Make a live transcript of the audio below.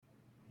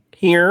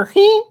Here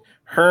he,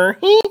 her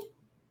he.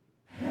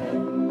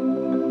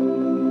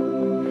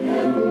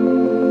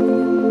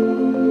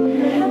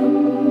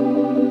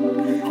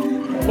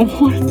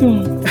 What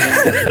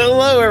the?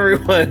 Hello,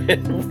 everyone,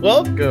 and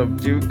welcome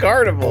to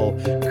Carnival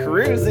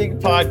Cruising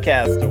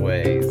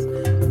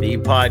Podcastaways, the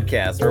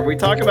podcast where we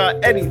talk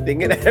about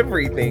anything and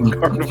everything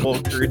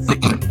Carnival Cruising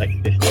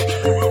related.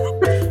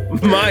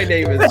 My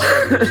name is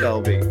Trevor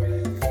Shelby,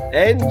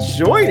 and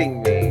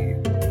joining me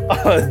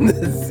on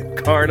this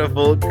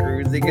Carnival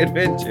Cruising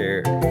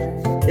adventure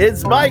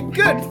is my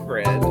good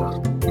friend,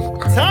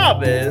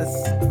 Thomas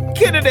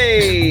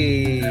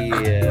Kennedy.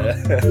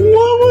 What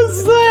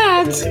was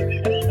that?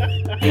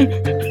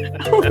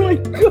 Oh my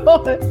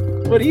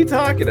god! What are you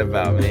talking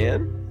about,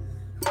 man?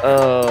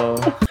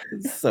 Oh,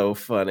 it's so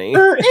funny.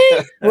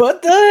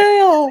 What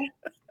the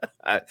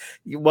hell?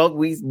 Well,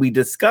 we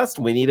discussed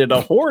we needed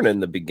a horn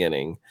in the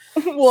beginning,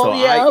 Well, so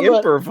yeah, I but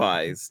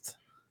improvised.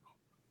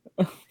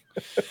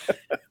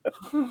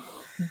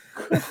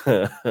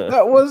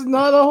 that was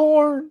not a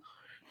horn.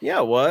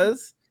 Yeah, it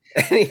was.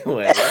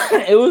 Anyway,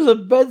 It was a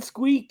bed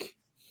squeak.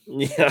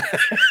 yeah,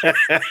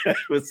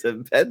 it was a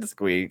bed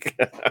squeak.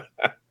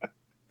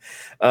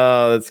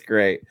 Oh, that's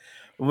great,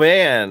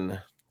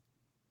 man.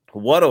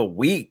 What a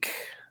week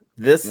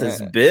this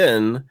has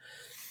been.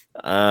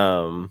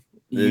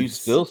 You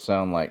still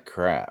sound like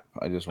crap.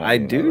 I just want I you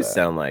to know do that.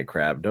 sound like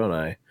crap, don't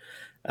I?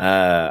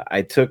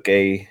 I took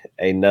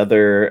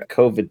another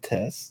COVID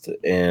test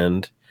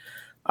and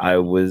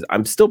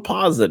I'm still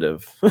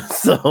positive.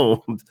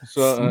 so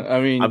I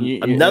mean,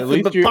 I'm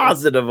nothing but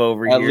positive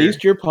over here. At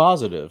least you're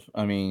positive.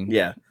 I mean,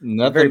 yeah,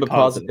 nothing but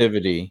positive.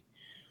 Positivity.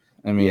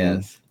 I mean,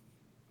 yes.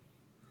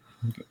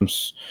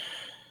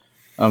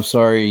 I'm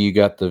sorry you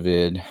got the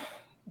vid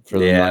for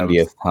the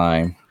 90th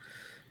time.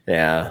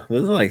 Yeah,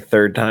 this is like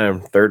third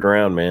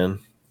round, man.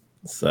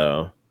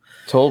 So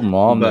told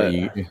mom that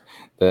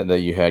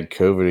you had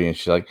COVID, and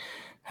she's like,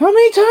 "How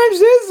many times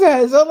is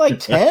that? Is that like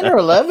 10 or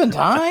 11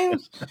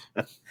 times?"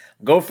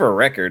 Go for a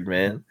record,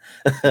 man.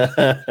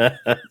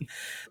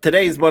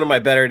 Today's one of my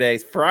better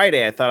days.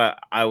 Friday, I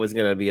thought I was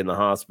gonna be in the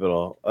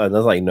hospital. That's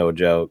like no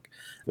joke.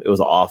 It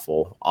was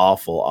awful.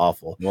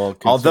 Well,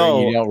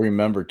 although you don't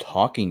remember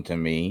talking to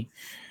me.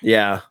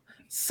 Yeah.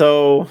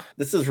 So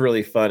this is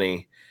really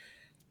funny.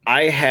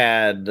 I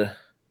had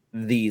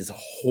these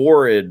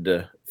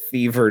horrid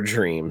fever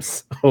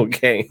dreams.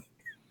 Okay.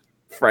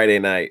 Friday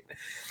night.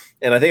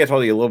 And I think I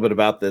told you a little bit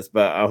about this,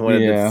 but I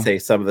wanted to say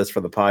some of this for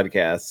the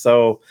podcast.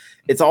 So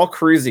it's all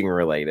cruising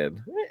related.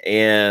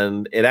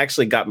 And it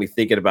actually got me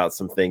thinking about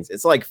some things.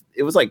 It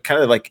was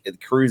kind of like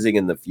cruising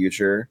in the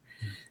future.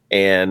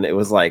 And it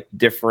was like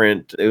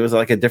different. It was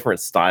like a different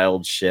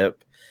styled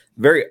ship.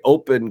 Very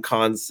open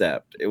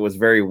concept. It was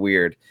very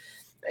weird.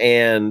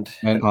 And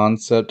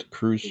concept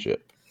cruise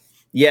ship.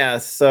 Yeah.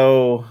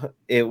 So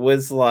it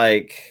was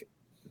like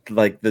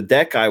the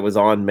deck I was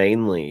on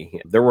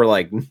mainly, there were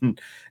like,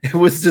 it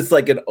was just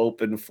like an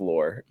open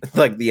floor,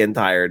 like the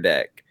entire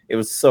deck. It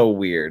was so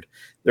weird.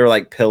 There were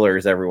like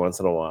pillars every once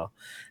in a while.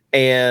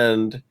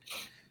 And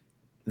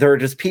there were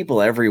just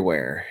people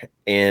everywhere.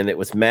 And it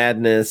was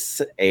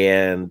madness.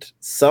 And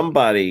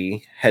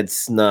somebody had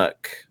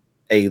snuck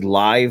a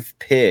live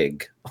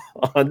pig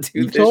onto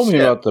you this told me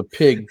ship. about the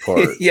pig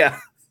part. Yeah.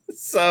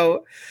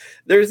 So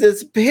there's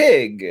this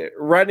pig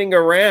running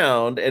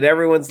around and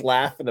everyone's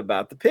laughing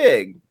about the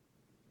pig.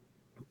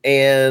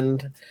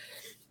 And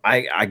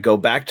I go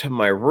back to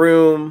my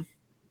room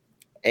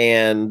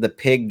and the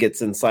pig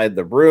gets inside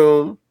the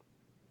room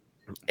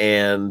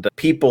and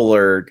people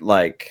are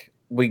like,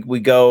 we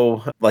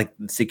go, like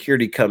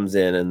security comes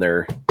in and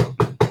they're,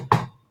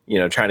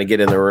 trying to get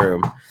in the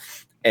room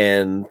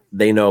and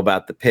they know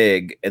about the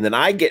pig. And then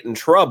I get in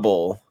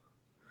trouble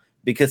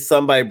because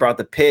somebody brought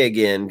the pig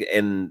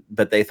in,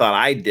 but they thought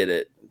I did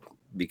it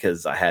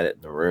because I had it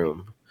in the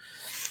room.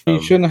 You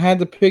shouldn't have had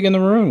the pig in the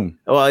room.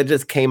 Well, I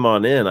just came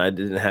on in. I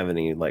didn't have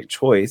any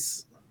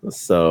choice.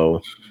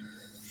 So,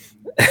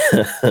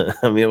 I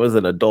mean, it was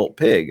an adult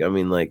pig. I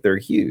mean, they're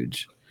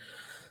huge.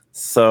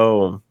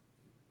 So,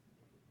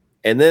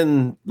 and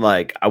then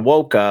I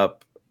woke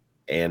up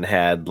and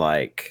had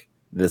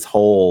this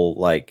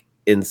whole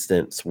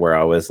instance where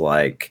I was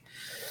what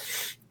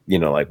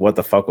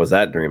the fuck was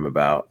that dream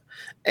about?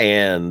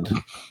 And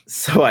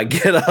so I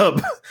get up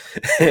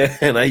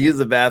and I use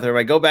the bathroom.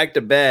 I go back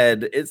to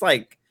bed. It's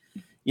I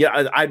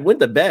went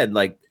to bed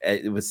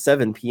it was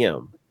 7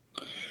 p.m.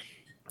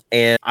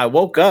 And I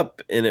woke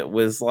up and it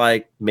was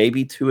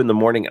maybe 2 a.m.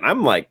 and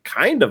I'm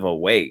kind of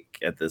awake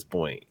at this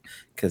point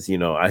because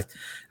I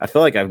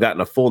feel like I've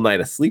gotten a full night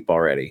of sleep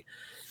already.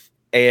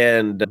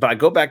 But I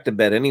go back to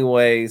bed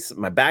anyways.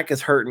 My back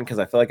is hurting because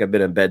I feel like I've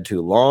been in bed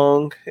too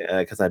long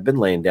because I've been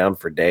laying down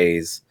for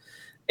days.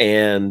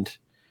 And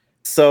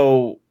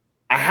so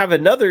I have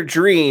another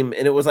dream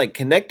and it was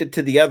connected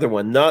to the other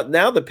one.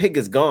 Now the pig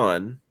is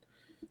gone,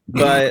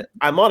 but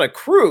I'm on a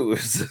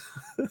cruise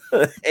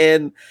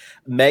and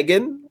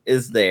Megan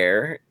is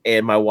there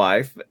and my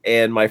wife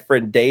and my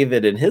friend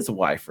David and his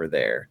wife are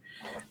there.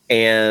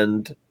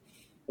 And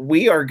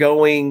we are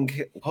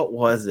going. What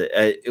was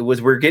it?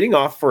 We're getting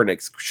off for an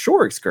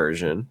shore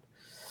excursion,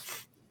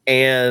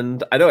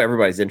 and I know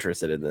everybody's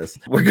interested in this.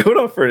 We're going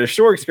off for a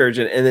shore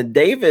excursion, and then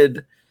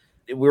David.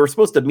 We were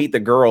supposed to meet the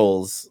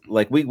girls.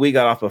 Like we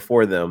got off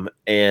before them,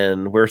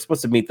 and we were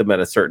supposed to meet them at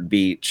a certain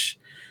beach,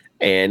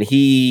 and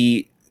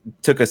he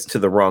took us to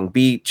the wrong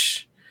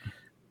beach.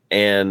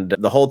 And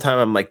the whole time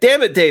I'm like,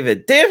 damn it,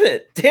 David, damn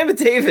it,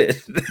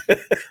 David.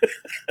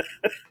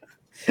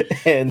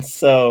 And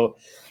so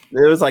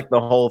it was like the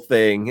whole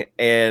thing.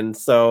 And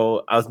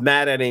so I was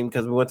mad at him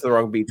because we went to the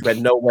wrong beach. We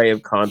had no way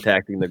of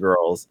contacting the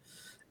girls.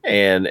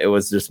 And it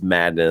was just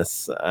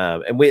madness.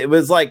 And it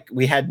was like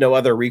we had no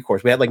other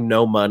recourse. We had like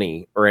no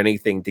money or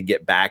anything to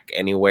get back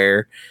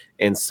anywhere.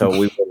 And so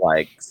we were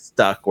like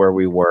stuck where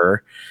we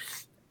were.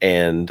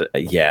 And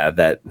yeah,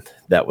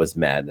 that was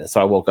madness. So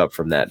I woke up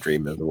from that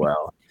dream as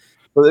well.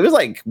 But it was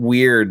like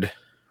weird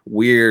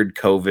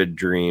COVID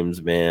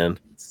dreams, man.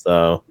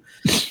 So,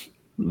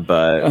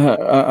 but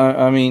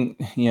I mean,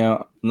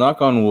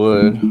 knock on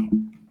wood,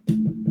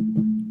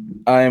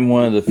 I am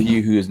one of the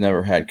few who has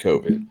never had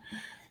COVID.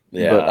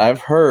 Yeah, but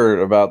I've heard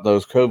about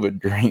those COVID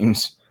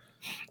dreams.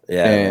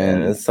 Yeah, and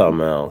man, it's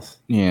something else.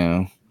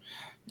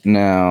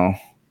 Now,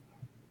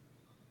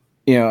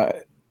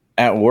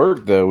 at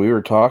work though, we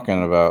were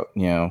talking about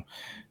the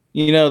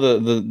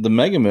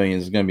Mega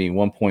Millions is going to be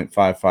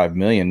 1.55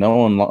 million. No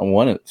one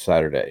won it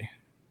Saturday.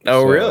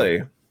 Oh,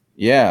 really?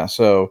 Yeah.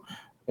 So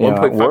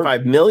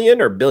 1.55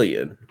 million or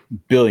billion?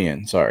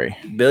 Billion. Sorry,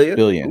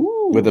 billion.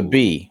 Ooh. With a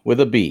B.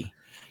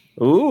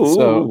 Ooh.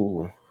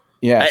 So.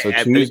 Yeah, so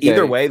Tuesday,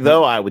 either way,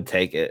 though, I would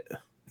take it.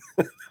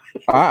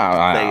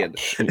 I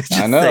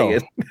know.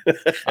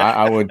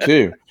 I would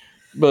too.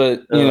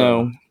 But,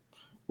 we're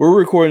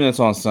recording this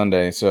on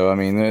Sunday. So, I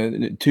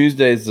mean,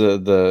 Tuesday's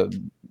the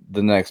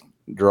next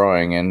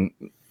drawing. And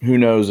who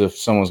knows if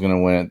someone's going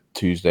to win it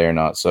Tuesday or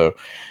not. So,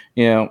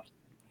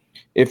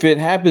 if it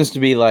happens to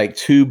be like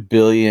 2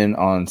 billion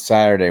on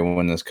Saturday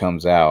when this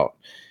comes out,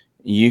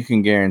 you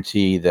can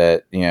guarantee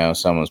that,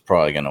 someone's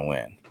probably going to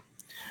win.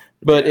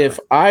 But if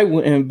I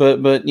win,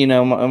 but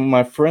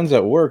my friends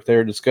at work, they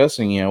were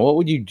discussing, what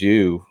would you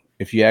do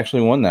if you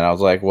actually won that? I was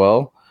like,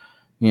 well,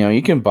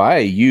 you can buy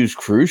a used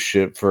cruise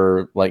ship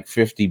for like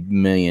 $50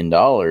 million.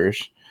 I'd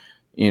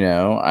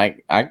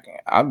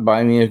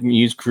buy me a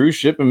used cruise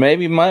ship and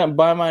maybe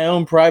buy my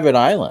own private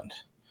island.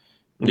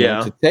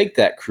 To take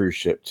that cruise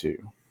ship to.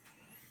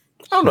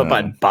 I don't know if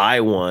I'd buy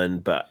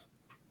one, but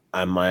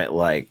I might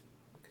like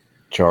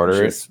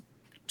charter it.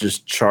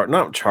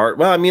 Not chart.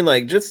 Well, I mean,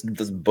 like just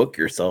book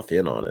yourself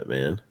in on it,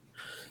 man.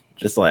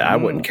 Just like I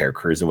wouldn't care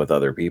cruising with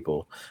other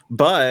people,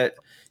 but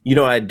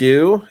I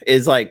do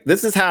is like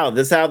this is how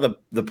the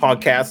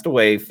podcast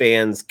away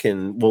fans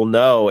will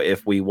know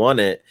if we won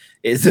it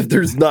is if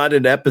there's not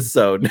an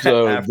episode.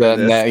 So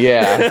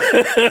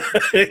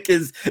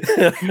because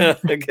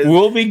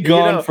we'll be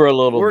gone for a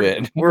little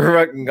bit.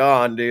 We're fucking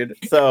gone, dude.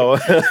 So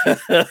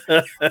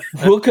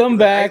we'll come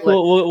back.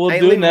 We'll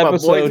do an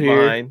episode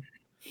here. Behind.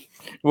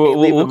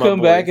 We'll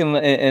come back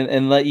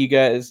and let you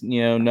guys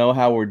know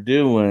how we're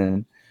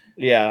doing.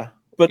 Yeah,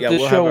 but the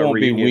show won't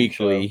be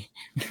weekly.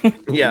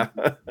 Yeah,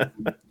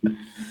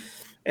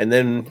 and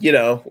then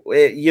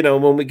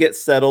when we get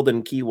settled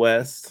in Key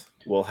West,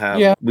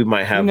 we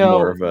might have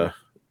more of a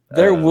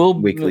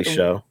weekly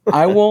show.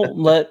 I won't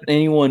let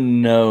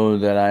anyone know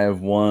that I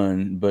have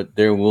won, but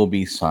there will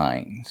be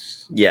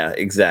signs. Yeah,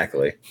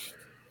 exactly.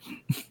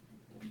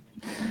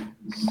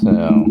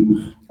 So,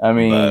 I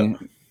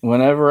mean.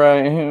 Whenever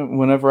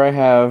I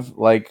have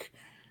like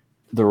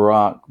The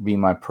Rock be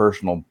my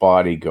personal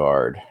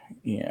bodyguard,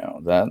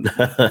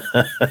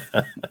 that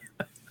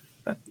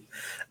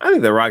I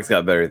think The Rock's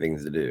got better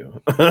things to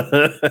do.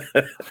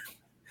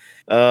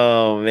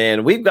 Oh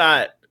man, we've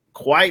got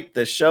quite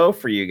the show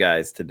for you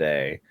guys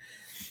today.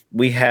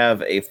 We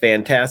have a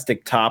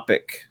fantastic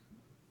topic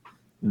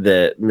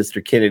that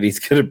Mr. Kennedy's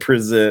going to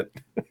present.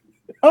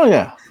 Oh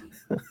yeah.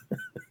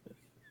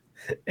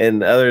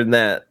 And other than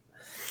that,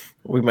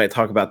 we might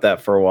talk about that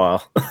for a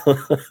while.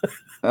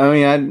 I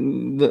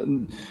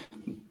mean,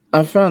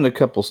 I found a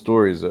couple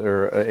stories,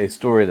 or a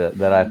story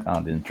that I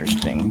found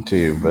interesting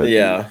too. But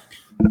yeah.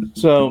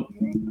 So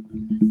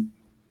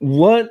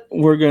what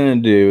we're gonna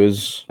do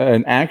is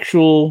an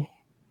actual,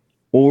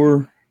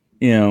 or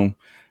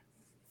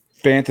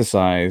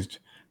fantasized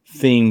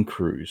theme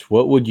cruise.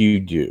 What would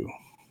you do?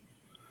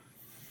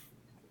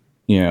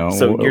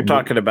 So you're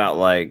talking about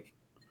like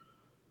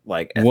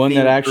one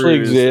that actually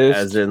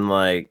exists, as in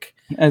like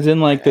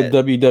the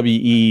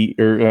WWE,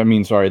 or I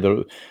mean, sorry,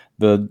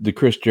 the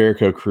Chris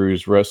Jericho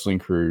cruise, wrestling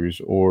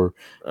cruise, or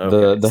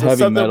the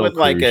heavy metal with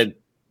cruise.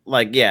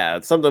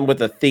 Something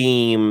with a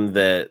theme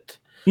that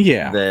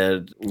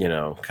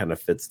kind of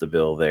fits the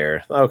bill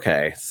there.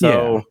 Okay,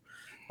 so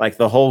like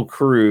the whole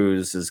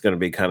cruise is going to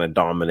be kind of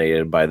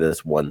dominated by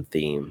this one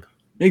theme.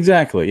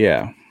 Exactly.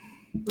 Yeah.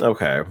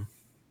 Okay.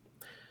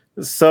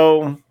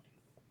 So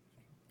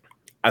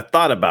I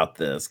thought about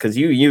this because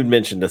you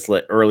mentioned this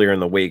earlier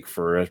in the week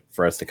for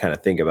us to kind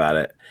of think about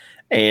it,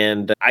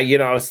 and I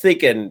was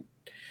thinking,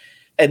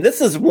 And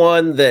this is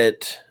one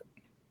that,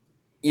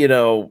 you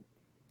know,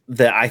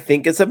 that I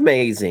think is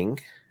amazing.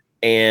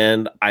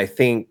 And I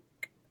think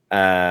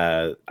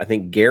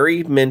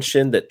Gary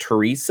mentioned that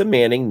Teresa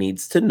Manning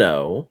needs to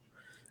know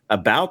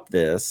about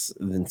this.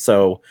 And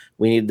so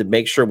we need to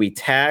make sure we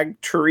tag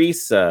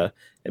Teresa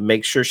and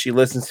make sure she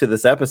listens to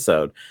this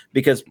episode,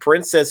 because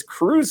Princess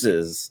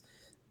Cruises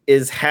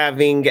is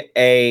having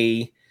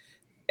a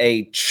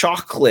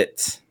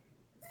chocolate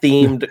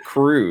themed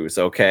cruise.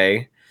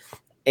 Okay.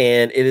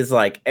 And it is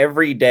like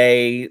every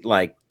day,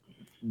 like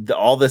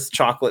all this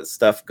chocolate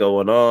stuff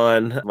going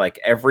on. Like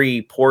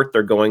every port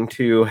they're going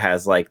to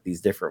has like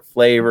these different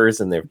flavors,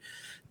 and they're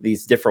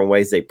these different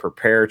ways they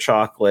prepare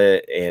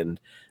chocolate. And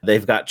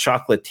they've got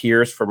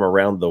chocolatiers from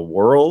around the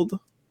world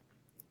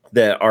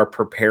that are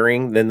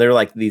preparing. Then they're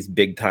like these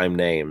big time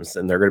names,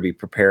 and they're going to be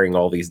preparing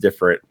all these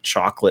different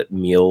chocolate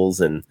meals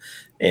and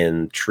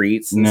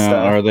treats and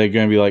stuff. Are they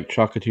going to be like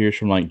chocolatiers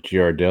from like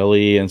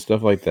Ghirardelli and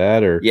stuff like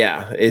that? Or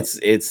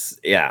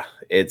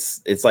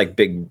it's like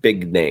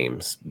big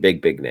names,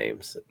 big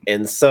names.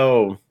 And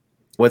so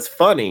what's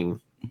funny?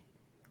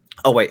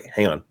 Oh wait,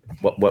 hang on.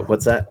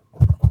 What's that?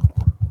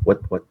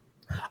 What?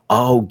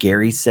 Oh,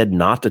 Gary said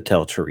not to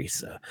tell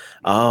Teresa.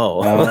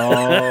 Oh.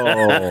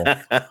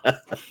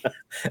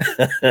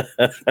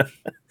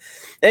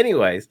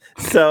 Anyways,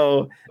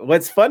 so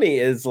what's funny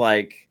is,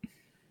 like,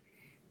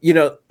 you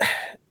know,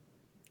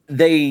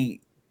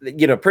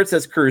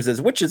 Princess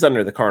Cruises, which is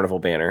under the Carnival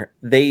banner,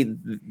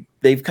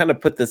 they've kind of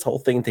put this whole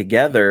thing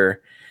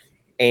together,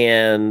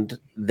 and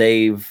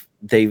I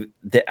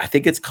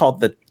think it's called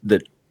the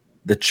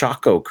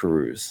Choco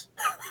Cruise.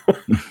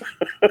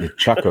 The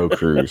Choco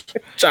Cruise.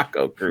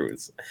 Choco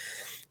Cruise.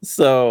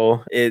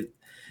 So it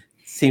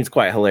seems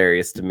quite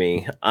hilarious to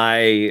me.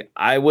 I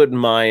wouldn't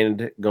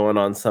mind going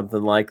on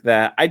something like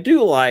that. I'm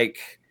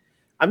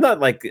not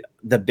like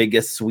the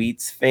biggest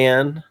sweets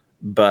fan,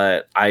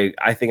 but I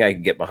think I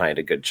can get behind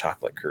a good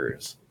chocolate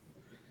cruise.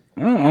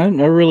 I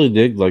really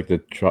dig like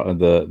the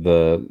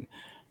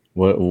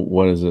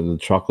what is it? The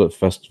chocolate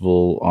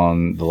festival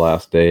on the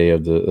last day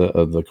of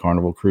the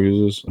Carnival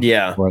cruises.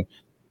 Yeah.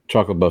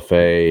 Chocolate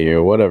buffet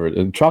or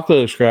whatever.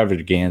 Chocolate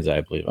extravaganza,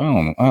 I believe. I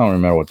don't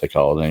remember what they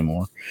call it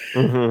anymore.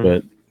 Mm-hmm.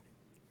 But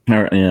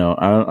I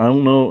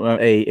don't know,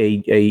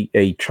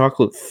 a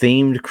chocolate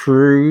themed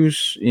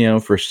cruise,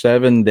 for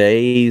 7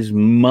 days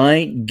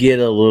might get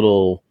a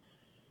little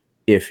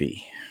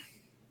iffy.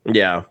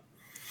 Yeah.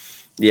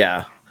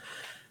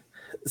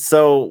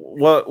 So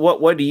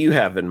what do you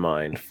have in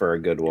mind for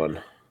a good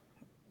one?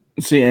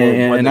 See,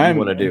 and I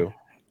want to do.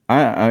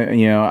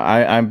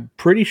 I'm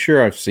pretty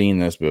sure I've seen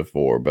this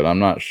before, but I'm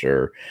not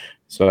sure,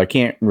 so I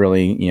can't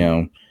really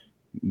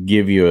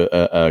give you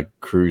a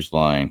cruise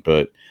line.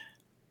 But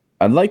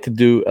I'd like to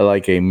do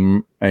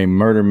a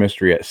murder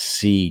mystery at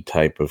sea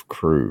type of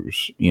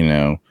cruise,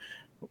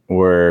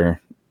 where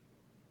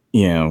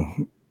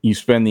you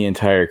spend the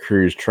entire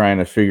cruise trying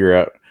to figure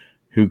out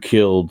who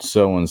killed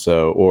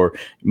so-and-so, or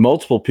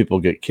multiple people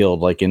get killed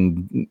like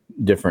in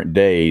different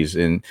days.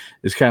 And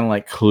it's kind of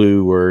like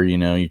Clue, where,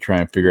 you try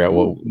and figure out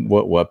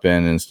what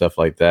weapon and stuff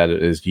like that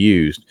is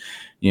used,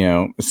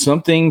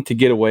 something to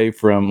get away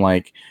from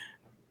like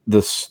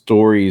the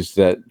stories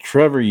that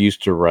Trevor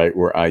used to write,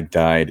 where I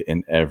died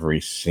in every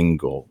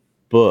single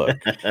book.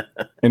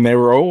 And they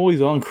were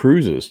always on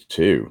cruises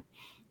too,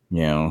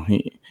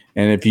 and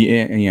if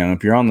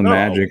you're on the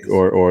Magic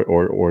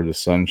or the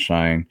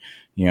Sunshine,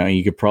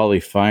 you could probably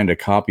find a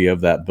copy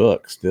of that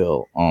book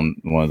still on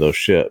one of those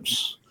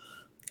ships.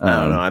 I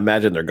don't know. I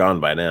imagine they're gone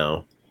by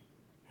now.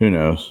 Who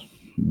knows?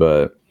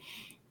 But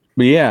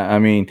yeah, I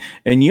mean,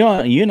 and you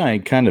and I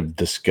kind of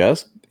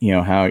discussed,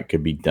 how it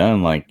could be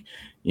done. Like,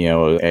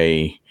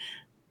 it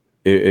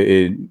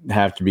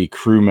have to be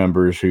crew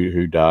members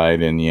who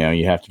died, and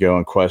you have to go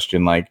and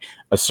question like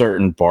a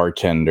certain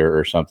bartender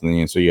or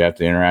something, and so you have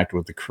to interact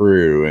with the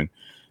crew and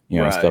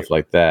right. Stuff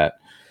like that.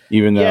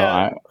 Even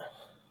though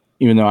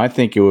I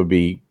think it would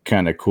be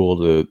kind of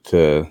cool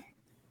to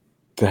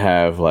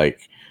have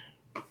like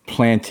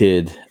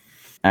planted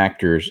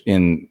actors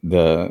in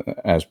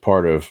as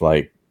part of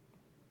like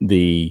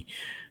the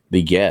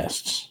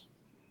guests.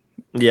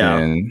 Yeah.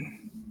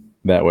 And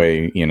that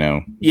way,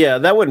 Yeah,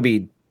 that wouldn't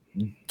be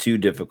too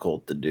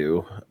difficult to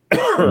do.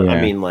 Yeah. I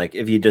mean, like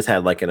if you just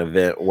had like an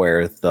event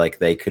where like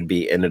they could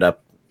be ended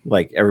up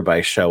like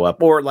everybody show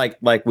up, or like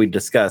we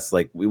discussed,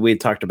 like we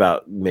talked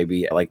about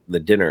maybe like the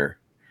dinner.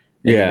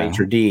 Yeah.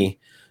 Maitre D,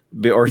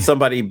 or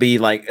somebody be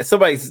like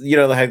somebody's,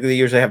 they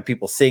usually have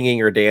people singing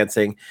or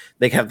dancing.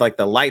 They have like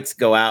the lights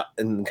go out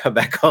and come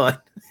back on,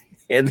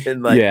 and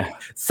then like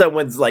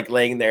someone's like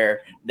laying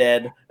there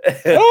dead. Oh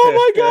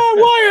my God!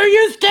 Why are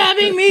you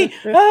stabbing me?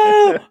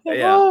 Oh,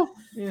 yeah.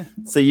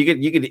 So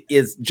you could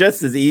is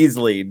just as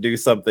easily do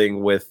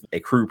something with a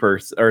crew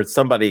person or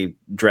somebody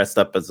dressed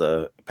up as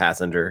a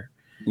passenger.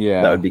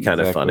 Yeah, that would be kind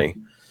of funny.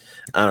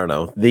 I don't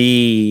know.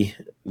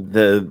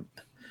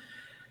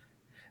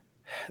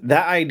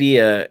 That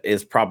idea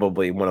is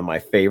probably one of my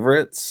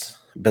favorites,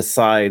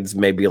 besides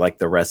maybe like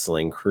the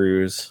wrestling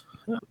cruise.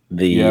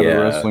 The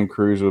wrestling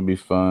cruise would be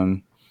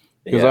fun.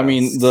 Because I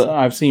mean,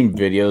 I've seen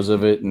videos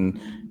of it, and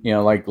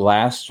like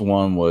last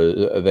one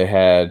was they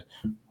had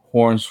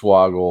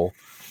Hornswoggle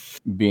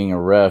being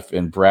a ref,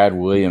 and Brad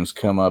Williams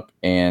come up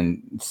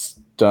and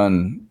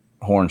stun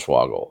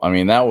Hornswoggle. I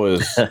mean, that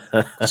was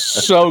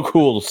so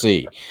cool to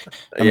see.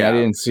 I mean, I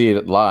didn't see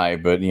it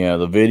live, but the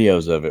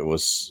videos of it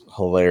was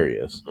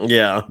hilarious.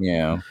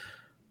 Yeah.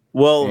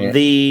 Well,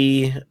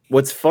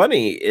 what's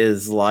funny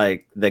is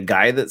like the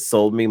guy that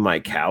sold me my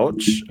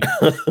couch.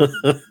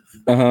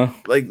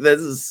 Like,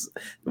 this is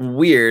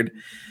weird.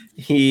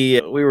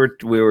 We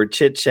were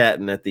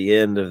chit-chatting at the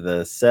end of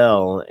the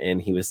cell,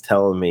 and he was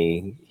telling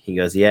me, he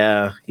goes,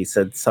 yeah, he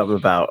said something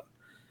about,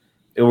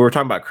 we were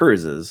talking about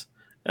cruises,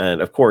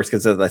 and of course,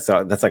 because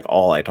that's like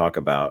all I talk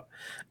about.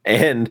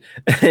 And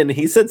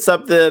he said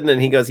something,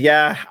 and he goes,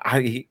 yeah,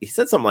 he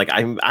said something like,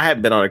 I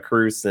have been on a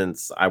cruise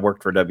since I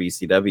worked for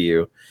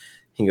WCW.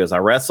 He goes, I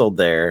wrestled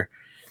there,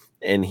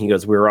 and he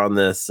goes, we were on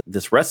this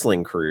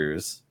wrestling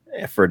cruise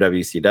for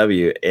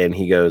WCW, and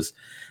he goes,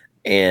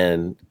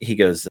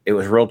 it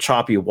was real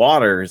choppy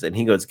waters, and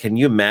he goes, can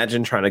you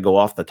imagine trying to go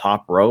off the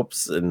top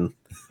ropes? And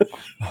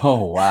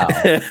oh wow.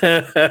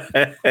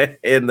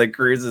 And the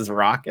cruise is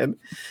rocking,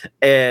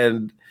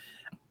 and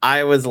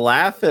I was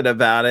laughing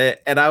about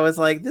it, and I was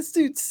like, this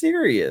dude's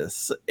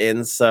serious.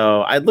 And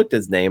so I looked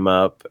his name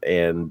up,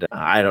 and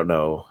I don't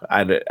know.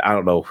 I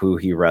don't know who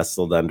he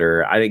wrestled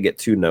under. I didn't get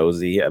too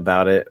nosy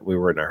about it. We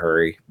were in a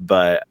hurry.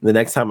 But the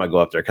next time I go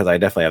up there, because I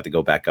definitely have to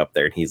go back up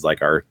there, and he's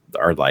like our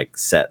like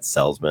set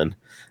salesman,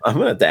 I'm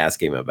going to have to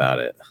ask him about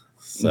it.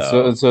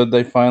 So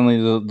they finally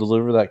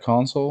deliver that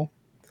console?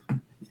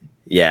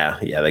 Yeah,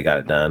 they got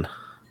it done.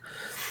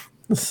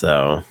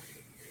 So...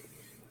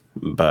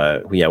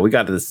 But yeah, we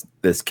got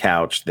this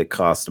couch that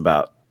cost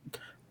about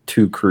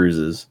 2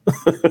 cruises.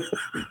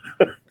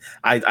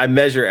 I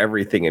measure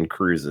everything in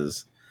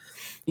cruises.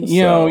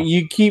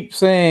 You keep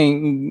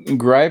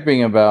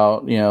griping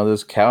about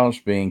this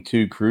couch being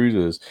 2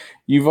 cruises.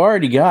 You've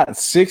already got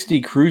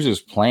 60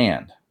 cruises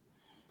planned.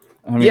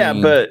 I mean, yeah,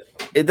 but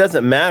it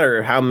doesn't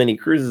matter how many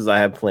cruises I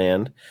have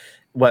planned.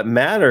 What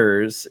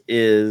matters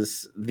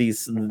is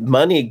these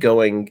money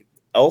going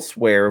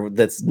elsewhere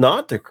that's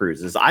not the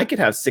cruises. I could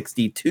have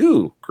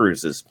 62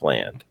 cruises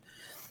planned,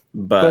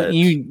 but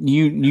you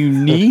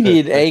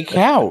needed a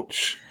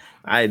couch.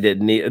 I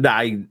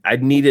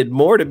needed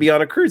more to be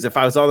on a cruise. If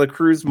I was on the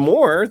cruise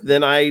more,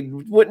 then I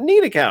wouldn't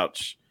need a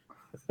couch.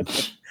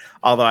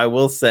 Although I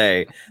will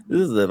say,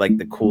 this is like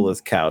the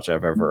coolest couch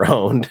I've ever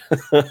owned.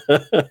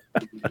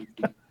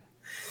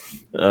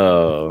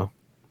 Oh,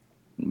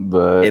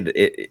 but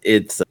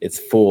it's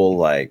full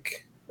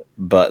like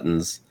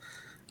buttons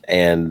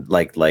and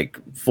like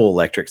full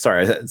electric.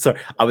 Sorry,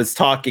 I was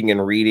talking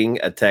and reading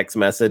a text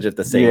message at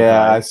the same time.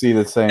 Yeah, I see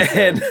the same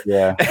thing.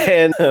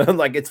 And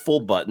like it's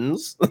full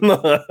buttons.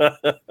 No,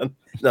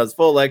 it's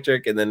full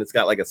electric, and then it's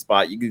got like a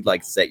spot you could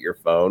like set your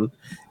phone,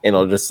 and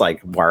it'll just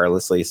like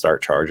wirelessly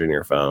start charging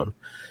your phone.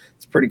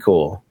 It's pretty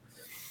cool.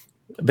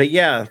 But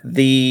yeah,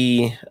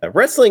 the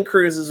wrestling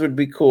cruises would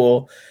be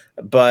cool,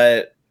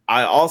 but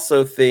I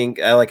also think,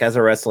 like as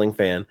a wrestling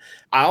fan,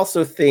 I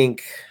also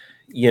think,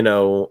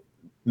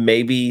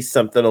 maybe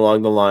something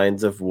along the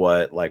lines of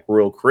what like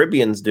Royal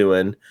Caribbean's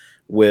doing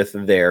with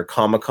their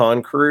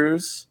Comic-Con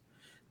cruise.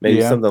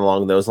 Maybe something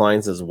along those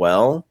lines as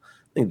well.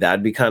 I think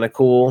that'd be kind of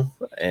cool,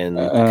 and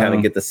kind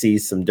of get to see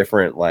some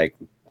different like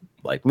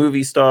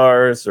movie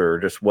stars or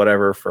just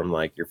whatever from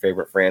like your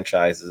favorite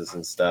franchises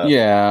and stuff.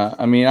 Yeah,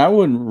 I mean, I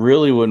wouldn't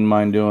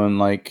mind doing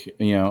like,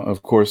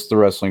 of course, the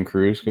wrestling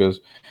cruise, because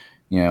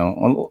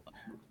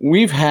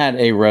we've had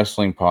a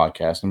wrestling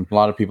podcast, and a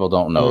lot of people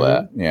don't know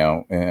that.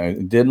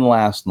 It didn't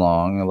last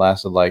long. It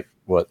lasted like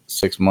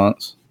 6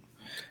 months,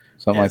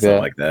 something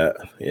like that.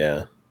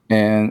 Yeah,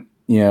 and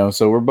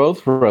so we're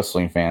both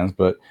wrestling fans,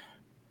 but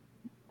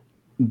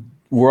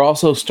we're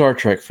also Star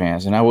Trek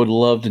fans, and I would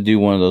love to do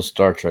one of those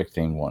Star Trek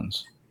themed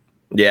ones.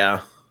 Yeah.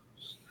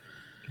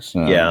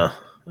 So.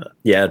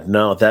 Yeah.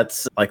 No,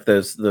 that's like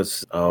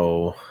those.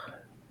 Oh,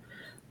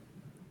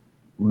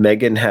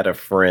 Megan had a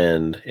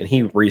friend, and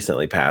he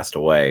recently passed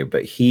away,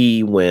 but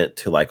he went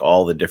to like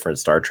all the different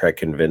Star Trek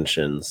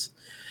conventions,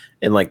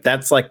 and like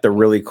that's like the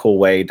really cool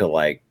way to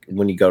like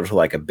when you go to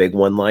like a big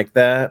one like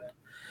that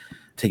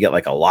to get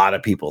like a lot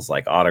of people's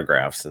like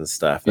autographs and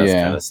stuff. That's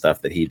kind of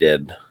stuff that he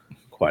did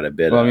quite a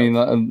bit. Well, I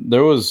mean,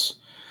 there was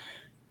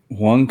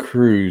one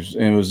cruise,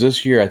 and it was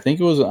this year. I think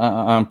it was.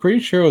 I'm pretty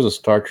sure it was a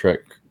Star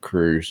Trek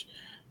cruise,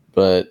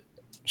 but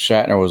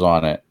Shatner was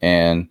on it,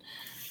 and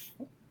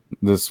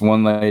this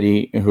one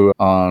lady who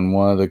on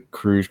one of the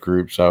cruise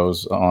groups I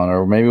was on,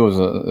 or maybe it was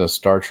a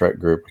Star Trek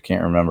group, I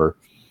can't remember.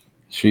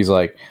 She's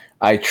like,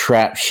 I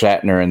trapped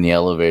Shatner in the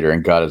elevator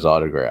and got his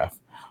autograph.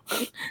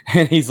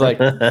 And he's like,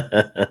 that's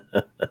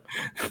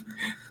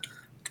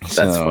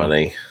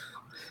funny.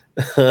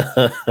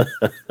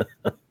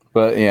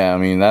 But yeah, I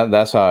mean,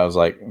 that's how I was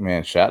like,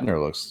 man,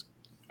 Shatner looks,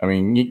 I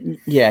mean,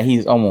 yeah,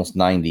 he's almost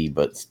 90,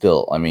 but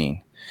still, I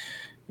mean,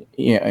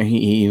 yeah,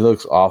 he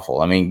looks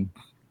awful. I mean,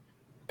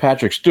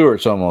 Patrick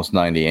Stewart's almost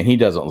 90, and he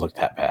doesn't look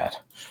that bad.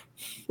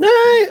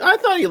 I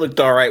thought he looked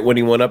all right when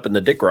he went up in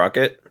the dick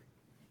rocket.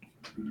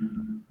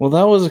 Well,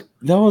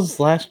 that was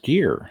last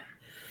year.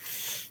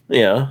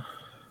 Yeah,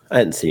 I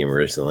hadn't seen him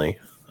recently.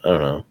 I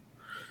don't know.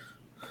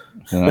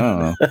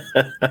 The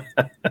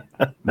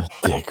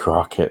dick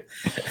rocket.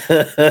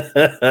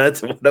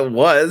 That's what it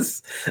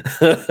was.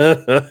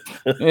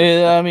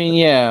 I mean,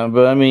 yeah,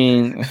 but I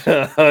mean,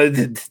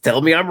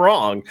 tell me I'm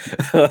wrong.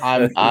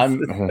 well,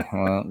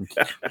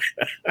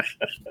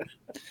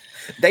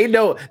 they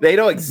know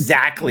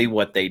exactly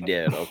what they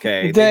did.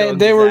 Okay,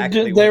 they were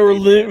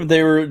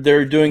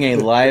doing a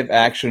live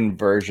action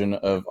version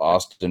of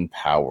Austin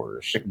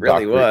Powers, it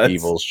really Dr. was.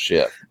 Evil's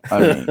ship. I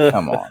mean,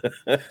 come on.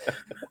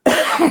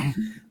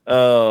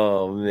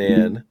 Oh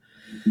man.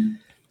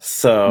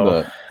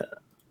 So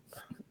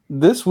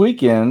this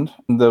weekend,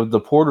 the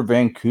Port of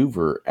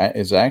Vancouver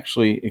is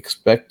actually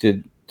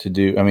expected to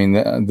do. I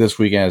mean, this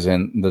weekend, as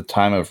in the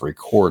time of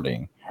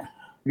recording,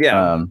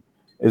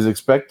 is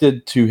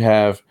expected to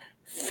have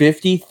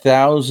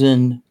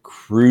 50,000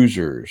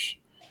 cruisers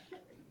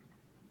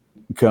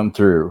come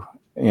through.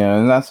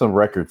 And that's a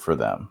record for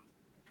them.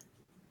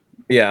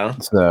 Yeah.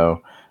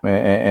 So,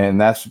 and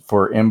that's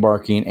for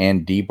embarking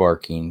and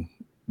debarking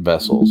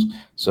vessels.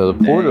 So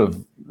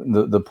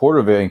the port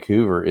of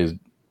Vancouver is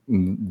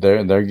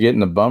they're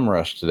getting a bum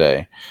rush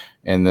today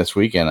and this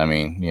weekend. I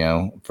mean,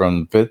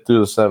 from 5th through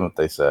the 7th,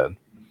 they said.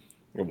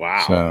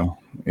 Wow. So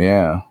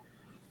yeah.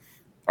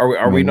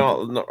 Are we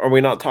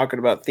not talking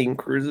about theme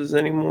cruises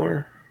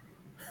anymore?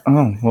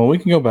 Oh, well, we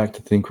can go back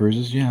to theme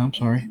cruises. Yeah, I'm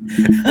sorry.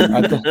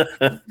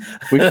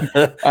 We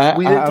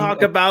didn't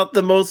talk about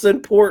the most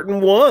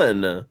important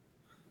one.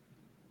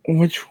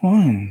 Which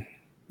one?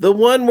 The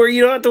one where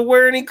you don't have to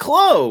wear any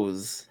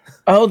clothes.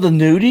 Oh, the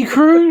nudie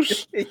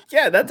cruise?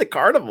 Yeah, that's a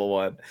Carnival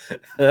one.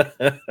 Yeah,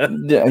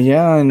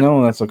 I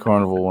know that's a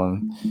Carnival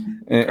one.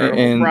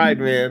 Carnival Pride,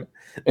 man.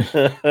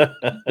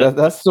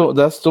 That's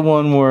the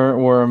one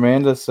where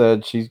Amanda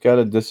said she's got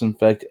to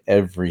disinfect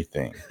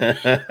everything.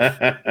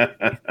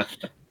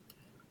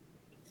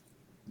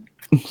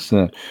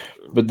 So,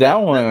 but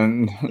that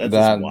one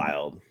that's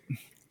wild.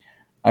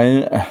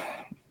 I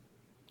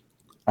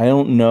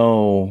don't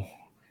know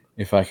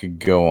if I could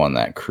go on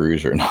that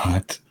cruise or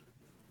not.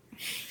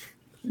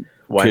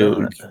 Why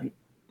not?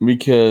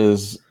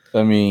 Because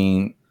I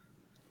mean,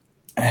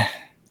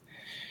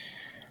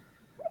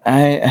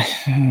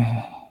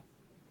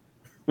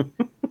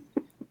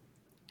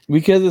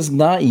 because it's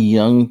not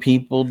young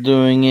people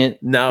doing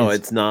it. No,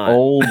 it's not.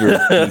 Older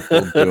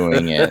people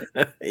doing it.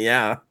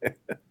 Yeah.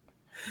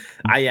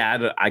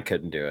 I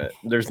couldn't do it.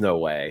 There's no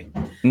way.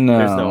 No.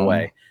 There's no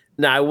way.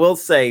 Now, I will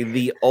say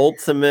the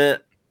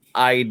ultimate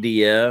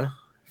idea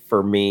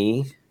for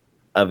me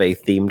of a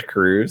themed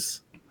cruise,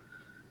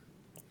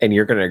 and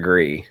you're going to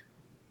agree,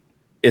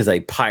 is a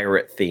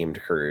pirate themed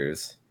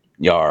cruise.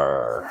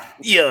 Yarg.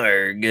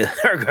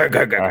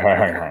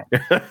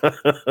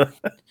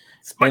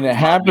 And it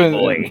happened.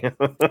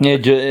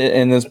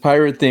 And this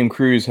pirate themed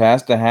cruise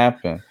has to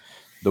happen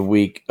the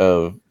week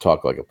of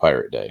Talk Like a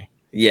Pirate Day.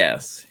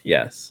 Yes.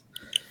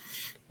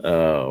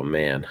 Oh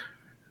man.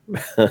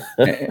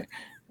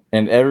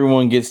 And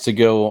everyone gets to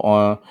go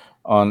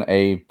on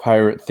a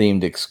pirate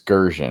themed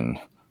excursion.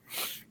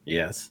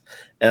 Yes.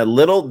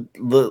 Little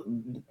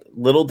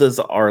does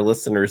our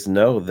listeners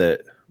know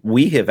that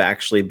we have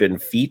actually been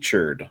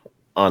featured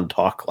on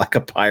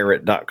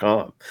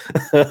talklikeapirate.com.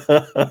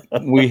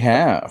 We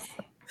have.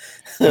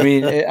 I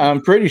mean, I'm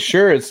pretty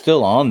sure it's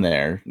still on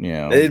there.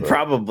 It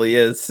probably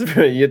is.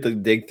 You have to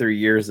dig through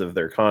years of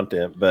their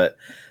content, but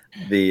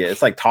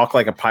it's like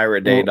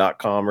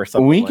talklikeapirateday.com or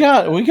something. We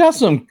got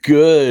some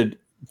good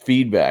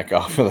feedback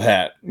off of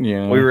that. We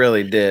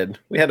really did.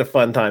 We had a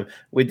fun time.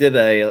 We did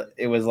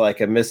it was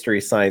like a Mystery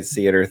Science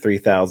Theater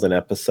 3000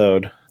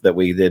 episode that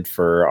we did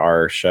for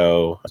our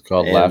show. It's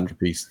called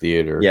Laughterpiece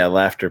Theater. Yeah,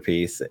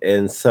 Laughterpiece.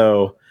 And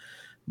so,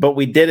 but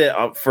we did it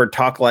for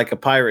Talk Like a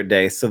Pirate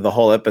Day. So the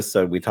whole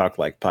episode we talked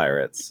like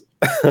pirates.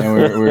 And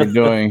we're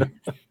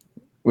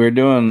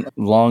doing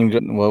Long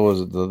John. What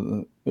was it?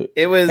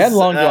 It was had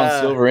Long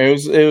John Silver.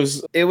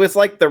 It was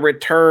like the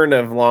return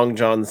of Long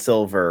John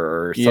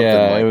Silver or something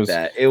like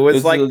that. It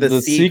was like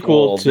the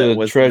sequel to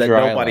Treasure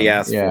that nobody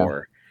asked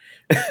for.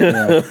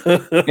 Yeah.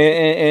 and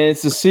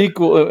it's a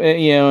sequel,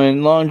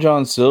 and Long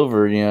John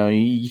Silver,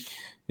 he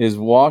is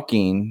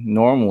walking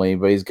normally,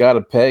 but he's got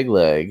a peg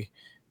leg,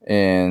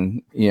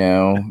 and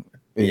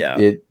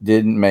it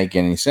didn't make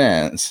any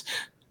sense.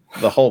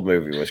 The whole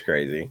movie was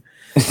crazy.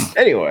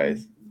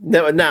 Anyways,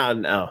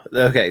 no.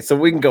 Okay, so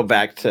we can go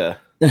back to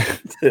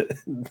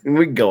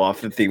we can go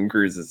off the theme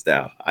cruises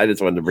now. I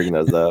just wanted to bring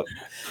those up.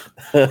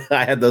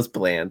 I had those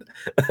planned.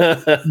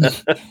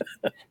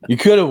 You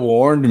could have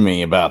warned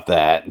me about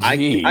that.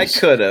 I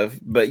could have,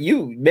 but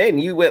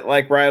you went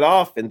like right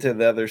off into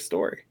the other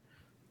story.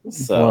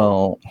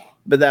 So,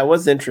 but that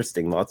was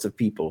interesting. Lots of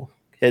people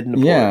heading to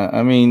port. Yeah,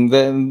 I mean,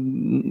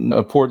 then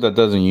a port that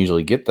doesn't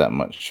usually get that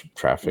much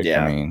traffic.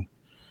 Yeah. I mean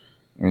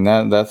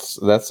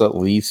that's at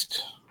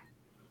least.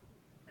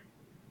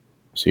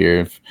 So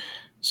you're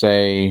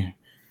say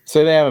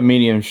say they have a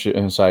medium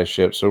size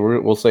ship, so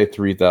we'll say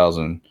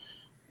 3,000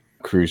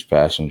 cruise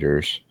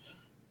passengers.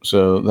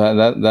 So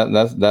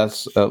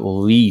that's at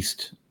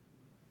least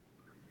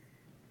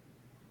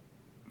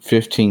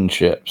 15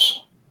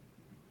 ships.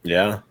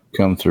 Yeah,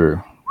 come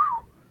through.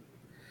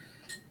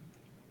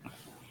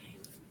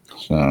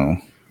 So a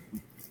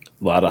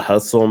lot of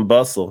hustle and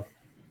bustle.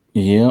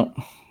 Yeah,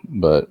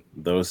 but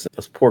those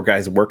poor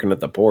guys working at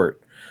the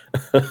port.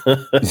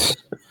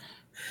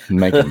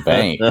 Making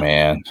bank,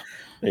 man.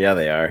 Yeah,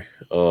 they are.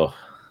 Oh.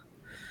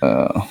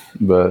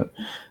 But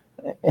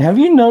have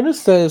you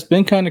noticed that it's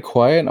been kind of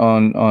quiet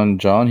on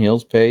John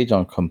Hill's page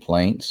on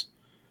complaints?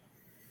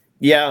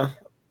 Yeah.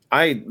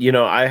 I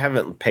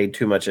haven't paid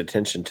too much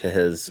attention to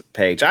his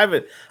page. I'm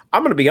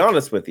going to be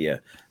honest with you.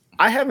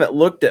 I haven't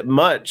looked at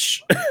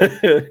much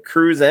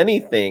cruise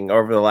anything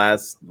over the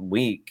last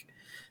week.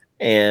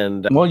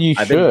 And well, you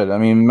should. I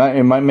mean,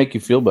 it might make you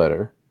feel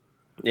better.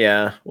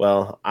 Yeah,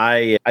 well,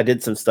 I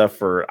did some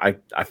stuff I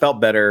felt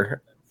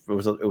better.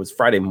 It was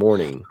Friday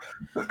morning,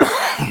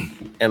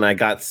 and I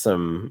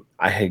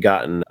had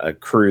gotten a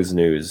cruise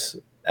news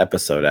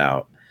episode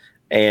out,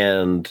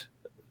 and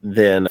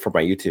then for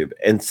my YouTube,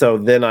 and so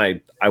then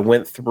I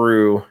went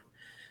through,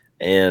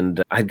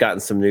 and I'd gotten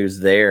some news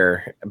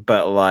there,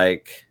 but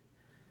like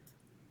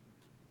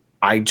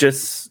I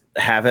just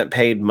haven't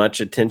paid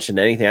much attention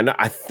to anything.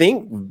 I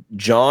think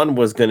John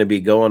was going to be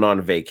going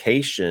on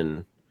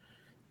vacation,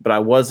 but I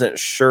wasn't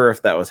sure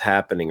if that was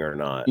happening or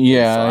not.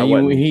 Yeah,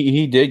 so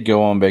he did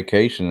go on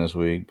vacation this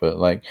week, but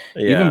like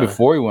even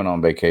before he went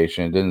on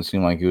vacation, it didn't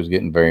seem like he was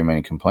getting very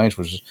many complaints,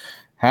 which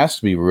has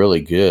to be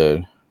really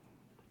good.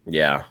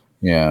 Yeah.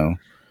 Yeah.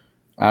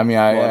 I mean,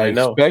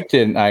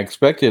 I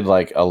expected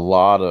like a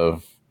lot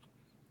of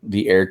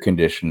the air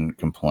conditioned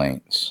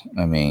complaints.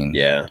 I mean,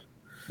 yeah,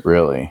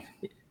 really.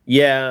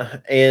 Yeah,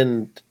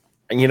 and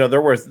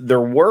there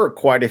were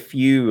quite a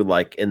few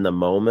like in the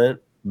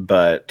moment,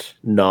 but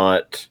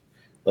not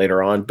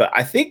later on. But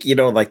I think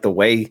like the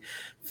way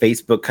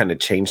Facebook kind of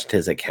changed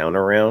his account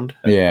around.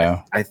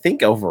 Yeah, I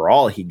think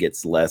overall he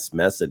gets less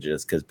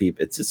messages because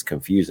it's just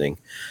confusing,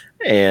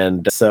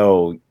 and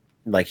so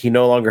like he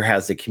no longer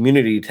has the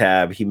community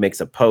tab. He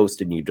makes a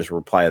post and you just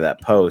reply to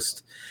that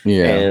post.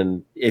 Yeah,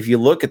 and if you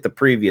look at the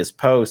previous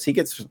post, he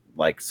gets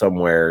like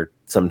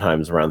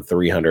sometimes around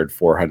 300,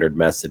 400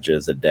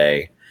 messages a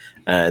day.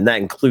 And that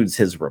includes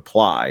his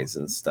replies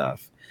and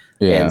stuff.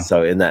 Yeah. And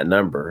so in that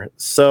number.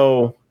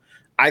 So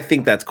I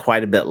think that's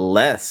quite a bit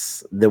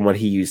less than what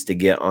he used to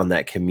get on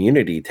that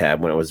community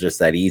tab when it was just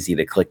that easy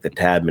to click the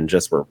tab and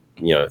just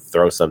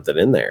throw something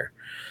in there.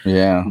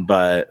 Yeah.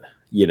 But,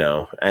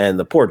 and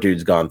the poor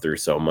dude's gone through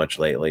so much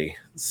lately.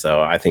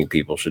 So I think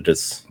people should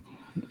just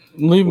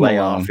lay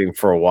off him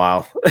for a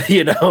while.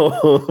 Yeah.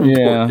 Poor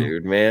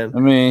dude, man. I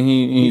mean,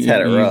 he's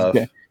had it rough.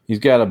 He's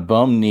got a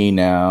bum knee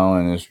now,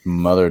 and his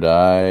mother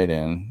died,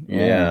 and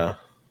yeah,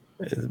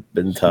 it's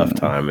been a tough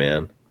time,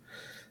 man.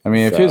 I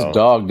mean, if his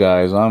dog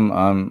dies, I'm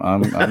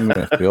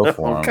gonna feel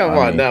for him. Come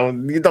on, now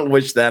you don't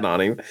wish that on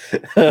him.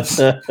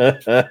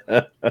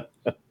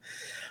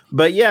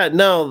 But yeah,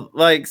 no,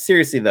 like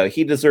seriously though,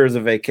 he deserves a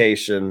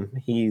vacation.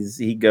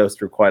 He goes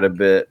through quite a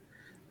bit,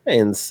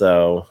 and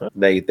so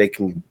they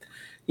can,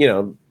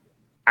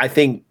 I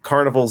think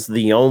Carnival's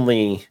the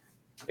only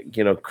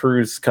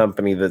cruise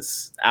company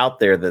that's out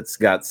there that's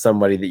got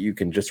somebody that you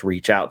can just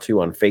reach out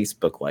to on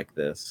Facebook like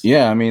this.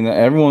 Yeah, I mean,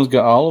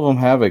 all of them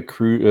have a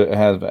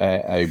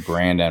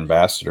brand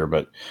ambassador,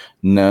 but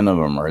none of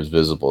them are as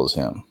visible as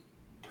him.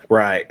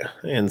 Right.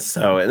 And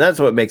that's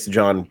what makes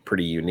John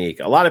pretty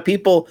unique. A lot of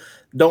people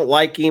don't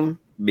like him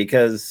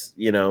because,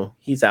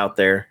 he's out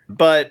there,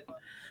 but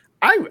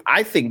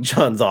I think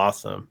John's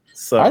awesome.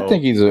 So I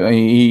think he's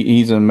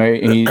an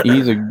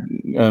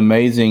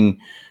amazing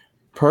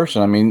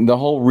person. I mean, the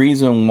whole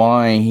reason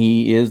why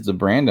he is the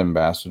brand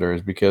ambassador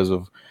is because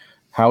of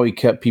how he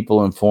kept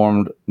people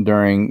informed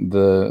during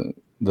the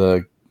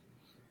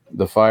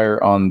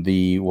fire on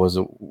the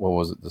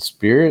the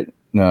Spirit?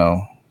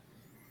 No.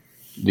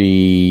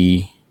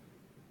 The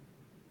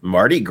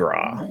Mardi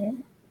Gras.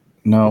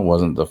 No, it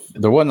wasn't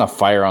there wasn't a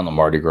fire on the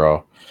Mardi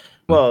Gras.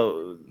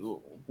 Well,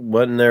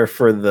 wasn't there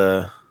for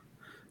the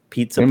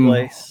pizza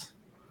place?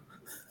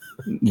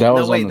 That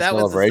was on the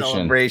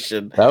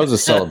celebration. That was a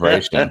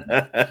celebration.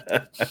 That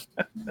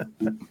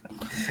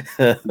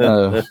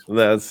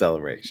was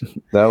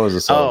celebration. That was a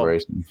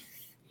celebration.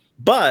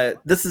 But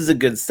this is a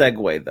good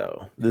segue,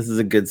 though. This is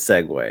a good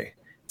segue.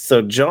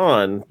 So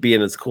John,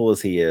 being as cool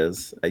as he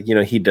is,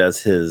 he does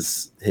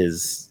his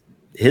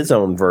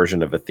own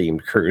version of a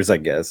themed cruise, I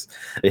guess,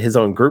 his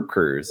own group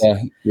cruise.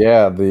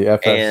 Yeah, the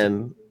FS.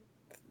 And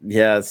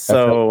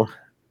so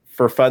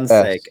for fun's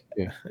sake,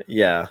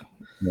 yeah.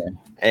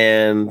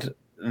 And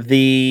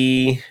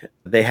they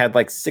had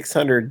like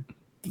 600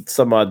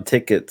 some odd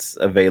tickets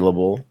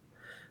available,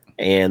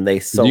 and they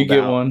sold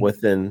out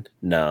within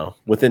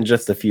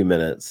just a few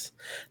minutes.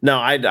 No,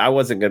 I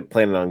wasn't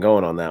planning on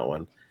going on that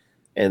one.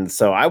 And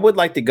so I would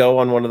like to go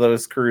on one of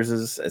those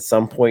cruises at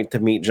some point to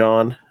meet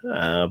John.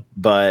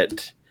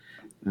 But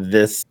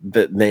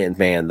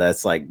man,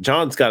 that's like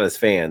John's got his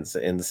fans,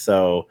 and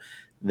so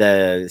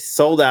the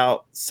sold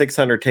out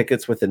 600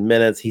 tickets within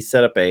minutes. He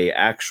set up a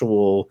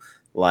actual,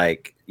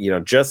 like,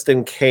 just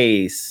in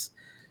case,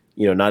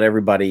 not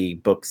everybody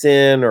books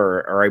in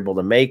or are able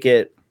to make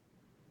it.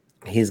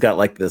 He's got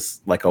like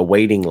this, like a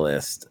waiting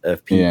list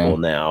of people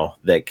now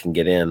that can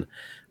get in.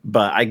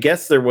 But I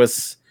guess there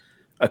was,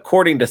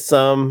 according to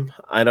some,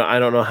 I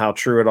don't know how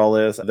true it all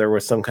is. There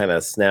was some kind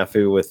of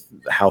snafu with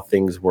how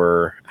things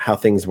were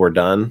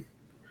done.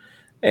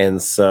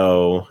 And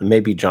so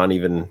maybe John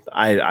even,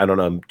 I don't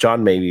know,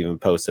 John maybe even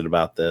posted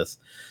about this,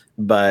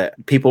 but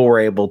people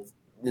were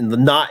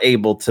not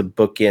able to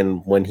book in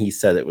when he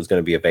said it was going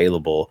to be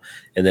available.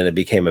 And then it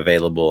became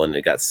available and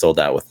it got sold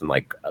out within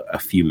like a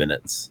few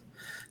minutes.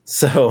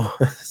 So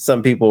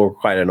some people were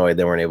quite annoyed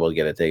they weren't able to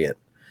get a ticket.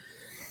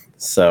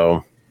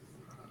 So,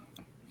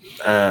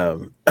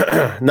 no,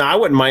 I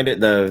wouldn't mind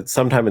it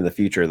sometime in the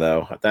future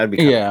though. That'd be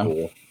kind of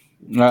cool.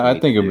 I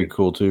think it'd be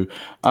cool too.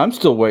 I'm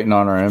still waiting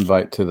on our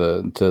invite to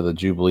the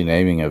Jubilee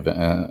naming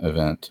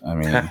event. I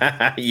mean,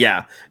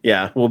 yeah,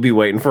 we'll be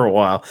waiting for a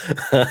while.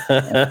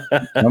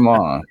 Come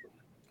on.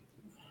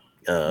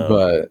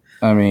 But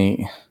I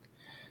mean,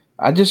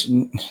 I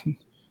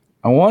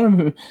want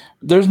to.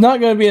 There's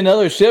not going to be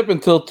another ship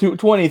until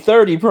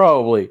 2030,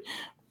 probably.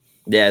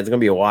 Yeah, it's going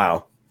to be a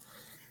while.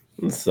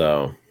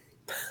 So,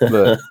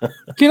 but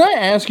can I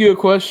ask you a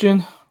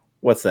question?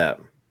 What's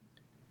that?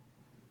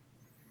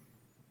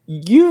 How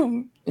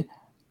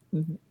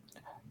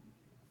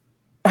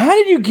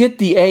did you get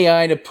the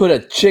AI to put a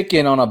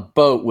chicken on a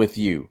boat with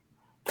you?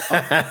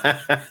 And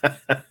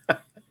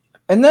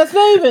that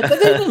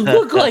doesn't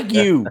look like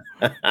you.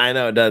 I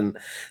know it doesn't.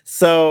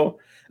 So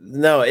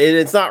no,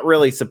 it's not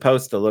really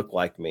supposed to look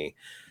like me.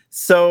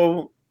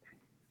 So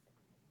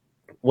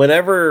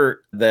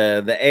whenever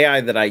the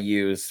AI that I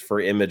use for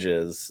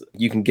images,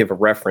 you can give a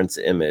reference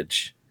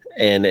image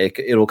and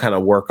it'll kind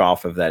of work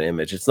off of that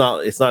image. It's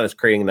not as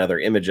creating another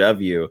image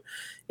of you.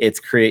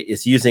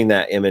 It's using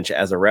that image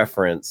as a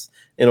reference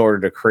in order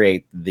to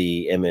create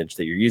the image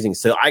that you're using.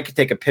 So I could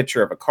take a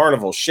picture of a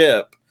Carnival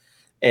ship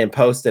and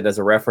post it as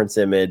a reference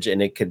image, and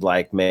it could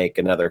like make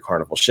another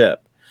Carnival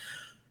ship.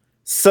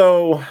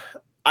 So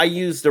I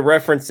used a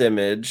reference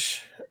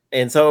image.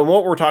 And so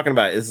what we're talking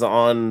about is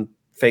on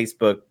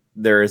Facebook,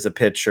 there is a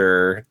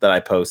picture that I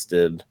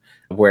posted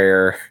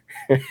where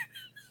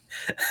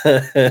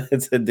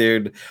it's a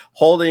dude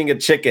holding a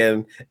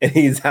chicken and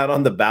he's out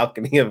on the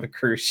balcony of a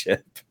cruise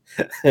ship.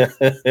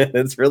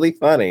 It's really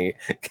funny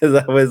because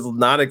I was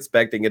not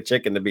expecting a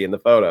chicken to be in the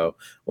photo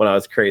when I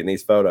was creating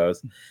these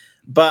photos.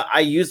 But I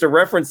used a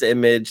reference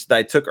image that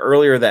I took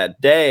earlier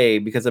that day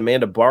because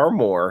Amanda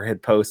Barmore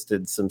had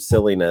posted some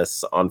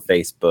silliness on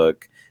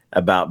Facebook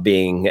about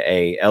being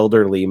a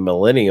elderly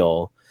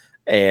millennial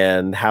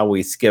and how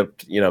we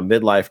skipped,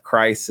 midlife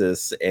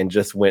crisis and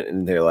just went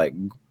into like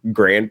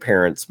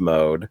grandparents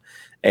mode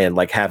and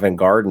like having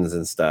gardens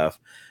and stuff.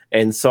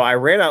 And so I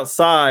ran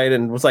outside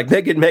and was like,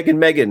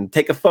 Megan,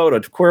 take a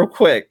photo real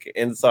quick.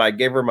 And so I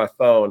gave her my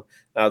phone.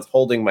 And I was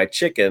holding my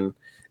chicken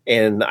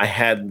and I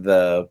had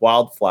the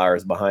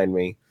wildflowers behind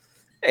me.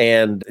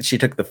 And she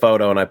took the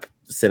photo and I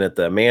sent it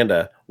to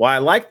Amanda. Well, I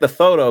liked the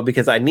photo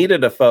because I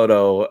needed a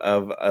photo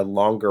of a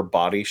longer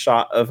body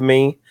shot of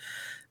me.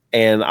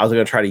 And I was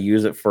going to try to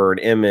use it for an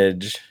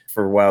image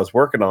for what I was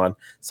working on.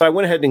 So I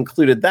went ahead and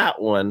included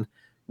that one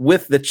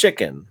with the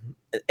chicken.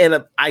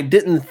 And I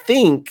didn't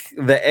think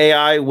the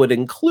AI would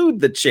include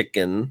the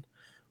chicken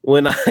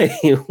when I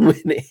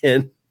went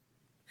in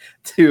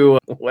to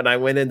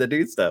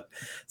do stuff.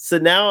 So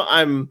now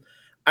I'm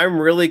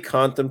really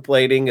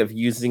contemplating of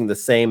using the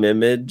same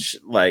image,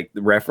 like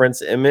the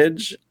reference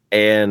image,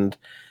 and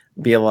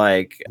be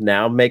like,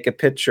 now make a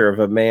picture of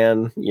a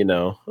man,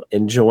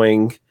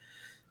 enjoying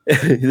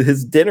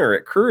his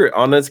dinner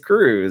on his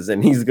cruise,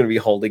 and he's going to be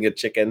holding a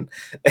chicken,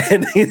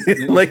 and he's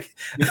like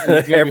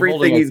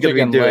everything he's going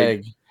to be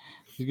doing.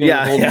 He's going to be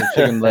holding a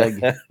chicken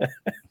leg.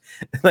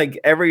 Like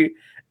every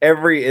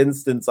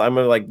instance, I'm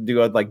going to like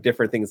do like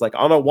different things, like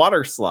on a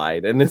water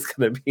slide, and it's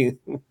going to be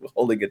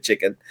holding a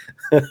chicken.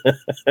 So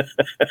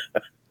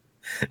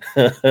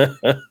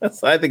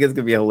I think it's going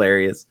to be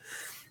hilarious,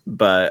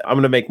 but I'm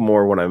going to make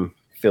more when I'm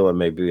feeling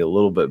maybe a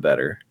little bit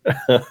better.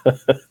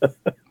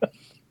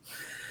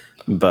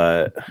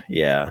 But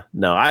yeah,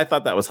 no, I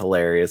thought that was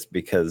hilarious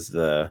because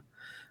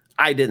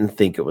I didn't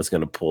think it was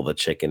going to pull the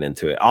chicken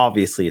into it.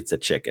 Obviously, it's a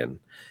chicken.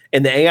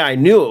 And the AI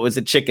knew it was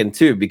a chicken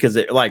too, because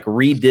it like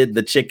redid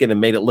the chicken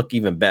and made it look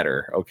even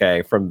better.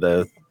 Okay. From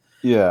the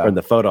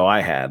photo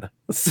I had.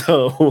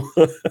 So,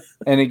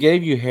 and it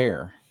gave you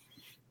hair.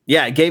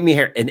 Yeah, it gave me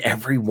hair. And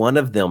every one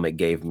of them, it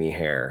gave me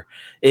hair.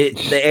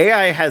 The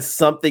AI has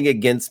something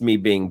against me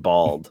being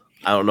bald.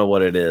 I don't know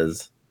what it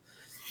is.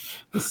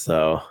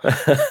 So,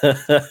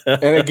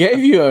 and it gave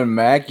you an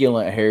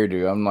immaculate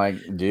hairdo. I'm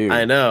like, dude,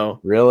 I know,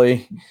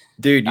 really,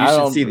 dude. You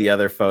should see the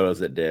other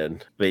photos it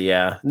did. But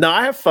yeah, no,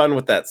 I have fun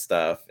with that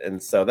stuff,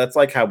 and so that's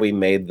like how we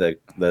made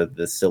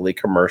the silly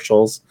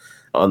commercials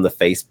on the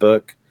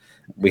Facebook.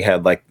 We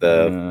had like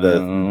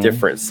the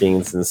different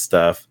scenes and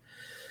stuff.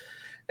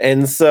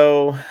 And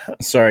so,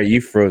 sorry, you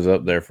froze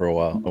up there for a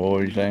while. What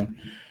were you saying?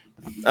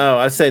 Oh,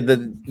 I say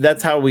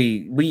that's how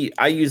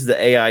I use the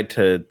AI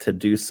to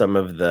do some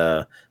of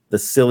the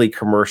silly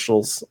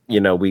commercials.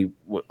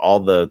 All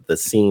the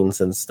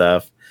scenes and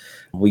stuff.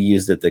 We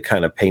used it to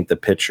kind of paint the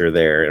picture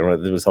there,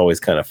 and it was always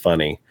kind of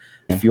funny.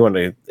 If you're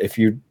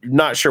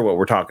not sure what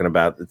we're talking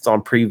about, it's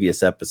on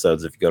previous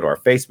episodes. If you go to our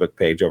Facebook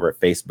page over at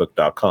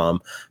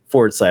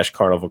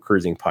facebook.com/Carnival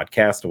Cruising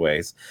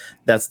Podcastaways,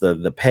 that's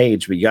the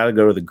page, but you got to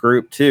go to the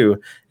group too.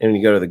 And when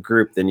you go to the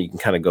group, then you can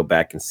kind of go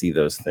back and see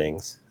those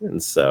things.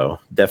 And so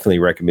definitely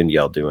recommend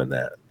y'all doing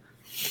that.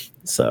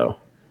 So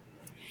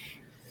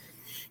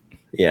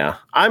yeah,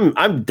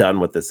 I'm done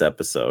with this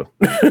episode.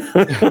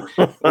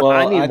 Well,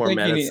 I need more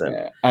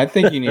medicine. I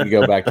think you need to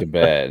go back to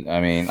bed.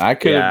 I mean, I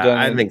could have done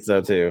it. I think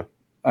so too.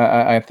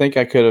 I think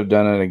I could have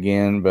done it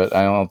again, but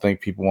I don't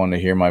think people want to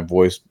hear my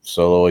voice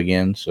solo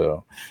again.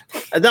 So,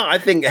 no, I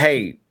think,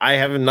 hey, I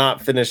have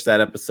not finished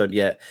that episode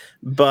yet,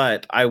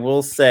 but I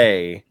will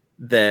say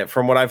that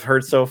from what I've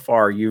heard so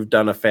far, you've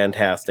done a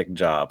fantastic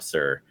job,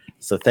 sir.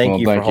 So thank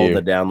you for holding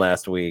it down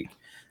last week.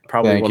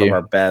 Probably one of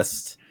our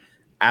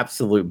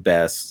absolute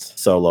best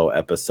solo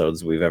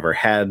episodes we've ever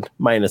had,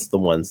 minus the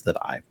ones that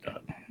I've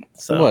done.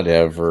 So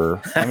whatever.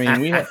 I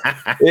mean,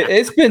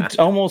 it's been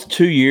almost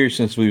 2 years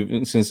since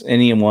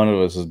any one of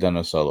us has done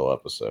a solo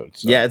episode.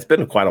 So. Yeah, it's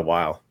been quite a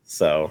while.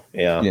 So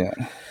yeah.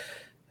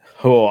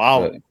 Cool.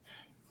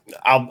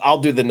 I'll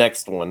do the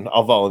next one.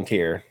 I'll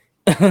volunteer.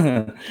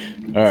 All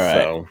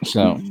right.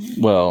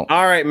 All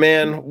right,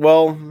 man.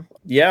 Well,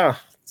 yeah.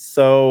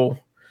 So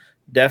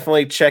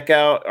definitely check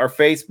out our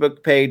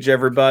Facebook page,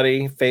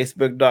 everybody.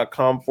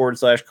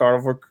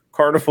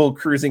 Facebook.com/Carnival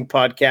Cruising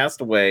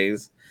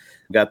Podcastaways.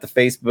 Got the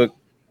Facebook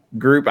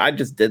group. I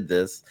just did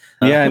this.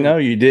 Yeah, I know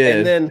you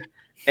did.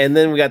 And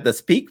then we got the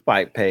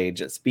SpeakPipe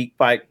page at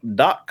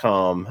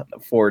speakpipe.com/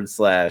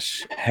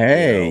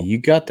 Hey, you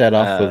got that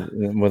off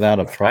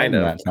without a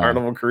problem. That time.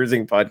 Carnival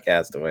Cruising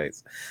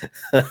Podcastaways.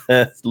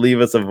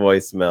 Leave us a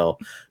voicemail.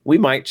 We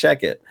might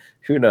check it.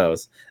 Who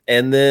knows?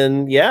 And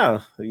then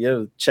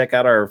check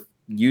out our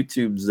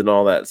YouTubes and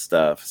all that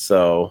stuff.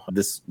 So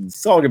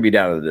it's all gonna be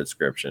down in the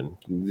description.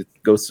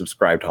 Go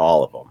subscribe to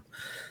all of them.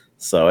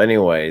 So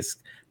anyways,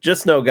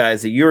 just know,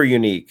 guys, that you're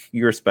unique,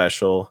 you're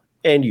special,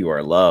 and you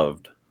are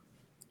loved.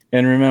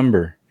 And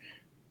remember,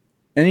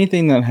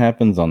 anything that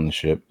happens on the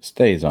ship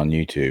stays on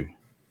YouTube.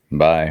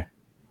 Bye.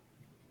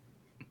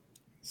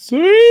 See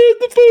you at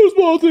the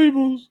foosball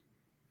tables.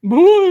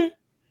 Boy.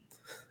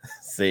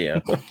 See ya.